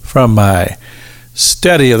from my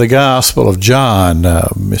study of the Gospel of John.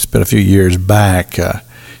 It's been a few years back.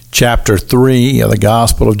 Chapter 3 of the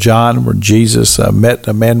Gospel of John, where Jesus met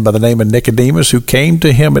a man by the name of Nicodemus, who came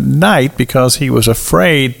to him at night because he was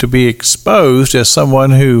afraid to be exposed as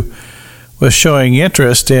someone who was showing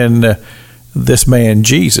interest in this man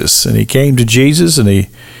Jesus. And he came to Jesus and he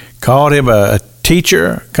called him a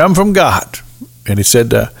teacher come from God. And he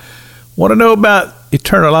said, want to know about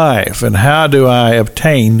eternal life, and how do I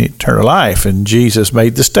obtain eternal life? And Jesus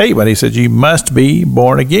made the statement. He said, you must be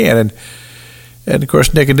born again. And of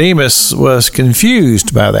course, Nicodemus was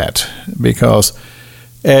confused by that, because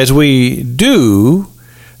as we do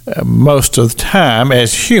most of the time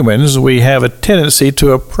as humans, we have a tendency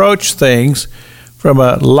to approach things from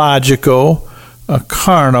a logical, a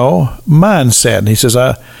carnal mindset. And he says,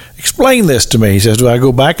 explain this to me. He says, do I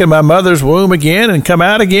go back in my mother's womb again and come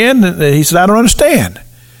out again? And he said, I don't understand.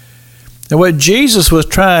 And what Jesus was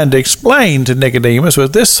trying to explain to Nicodemus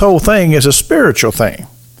was this whole thing is a spiritual thing.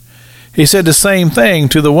 He said the same thing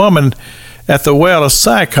to the woman at the well of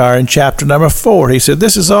Sychar in chapter number 4. He said,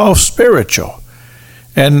 this is all spiritual.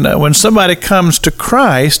 And when somebody comes to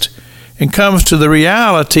Christ and comes to the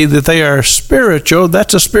reality that they are spiritual,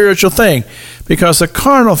 that's a spiritual thing, because the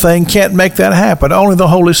carnal thing can't make that happen. Only the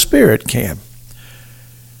Holy Spirit can.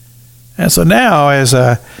 And so now, as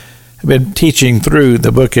I've been teaching through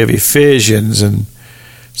the book of Ephesians, and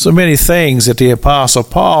so many things that the Apostle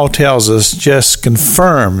Paul tells us just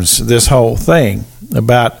confirms this whole thing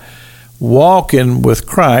about walking with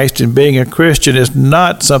Christ, and being a Christian is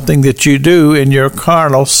not something that you do in your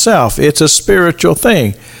carnal self. It's a spiritual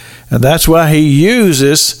thing. And that's why he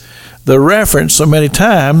uses the reference so many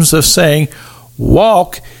times of saying,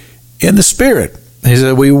 walk in the Spirit. He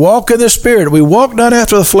said, we walk in the Spirit. We walk not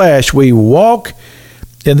after the flesh. We walk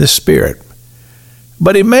in the Spirit.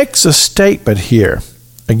 But he makes a statement here,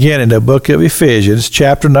 again in the book of Ephesians,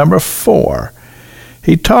 chapter number 4.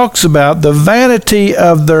 He talks about the vanity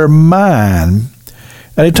of their mind,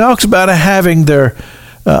 and he talks about having their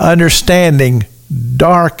understanding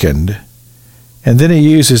darkened. And then he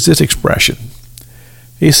uses this expression.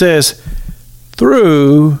 He says,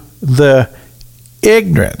 through the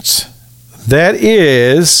ignorance that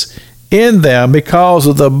is in them because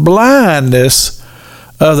of the blindness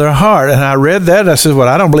of their heart. And I read that and I said, well,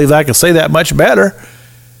 I don't believe I can say that much better.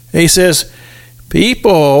 He says,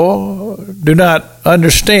 people do not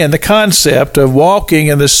understand the concept of walking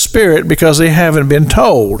in the Spirit because they haven't been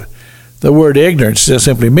told. The word ignorance just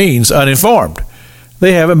simply means uninformed.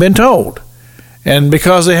 They haven't been told. And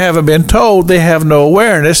because they haven't been told, they have no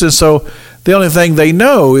awareness. And so the only thing they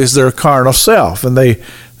know is their carnal self. And they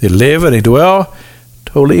live and they dwell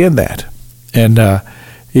totally in that. And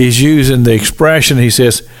he's using the expression, he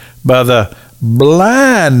says, by the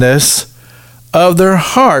blindness of their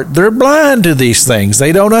heart. They're blind to these things.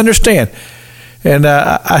 They don't understand. And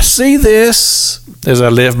I see this as I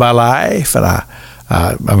live my life, and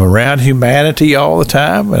I'm around humanity all the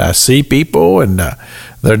time, and I see people, and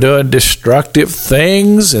they're doing destructive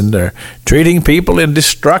things, and they're treating people in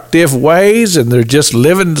destructive ways, and they're just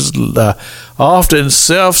living often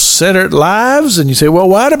self-centered lives. And you say, well,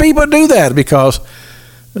 why do people do that? Because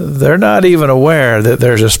they're not even aware that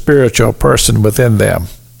there's a spiritual person within them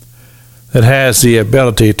that has the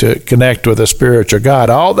ability to connect with a spiritual God.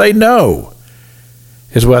 All they know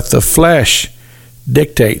is what the flesh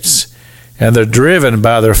dictates, and they're driven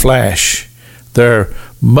by their flesh. They're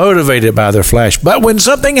motivated by their flesh. But when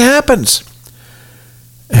something happens,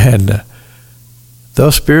 and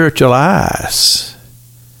those spiritual eyes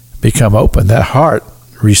become open, that heart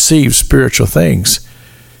receives spiritual things,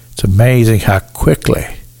 it's amazing how quickly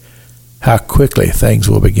things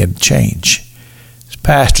will begin to change. It's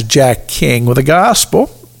Pastor Jack King with the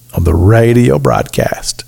gospel on the radio broadcast.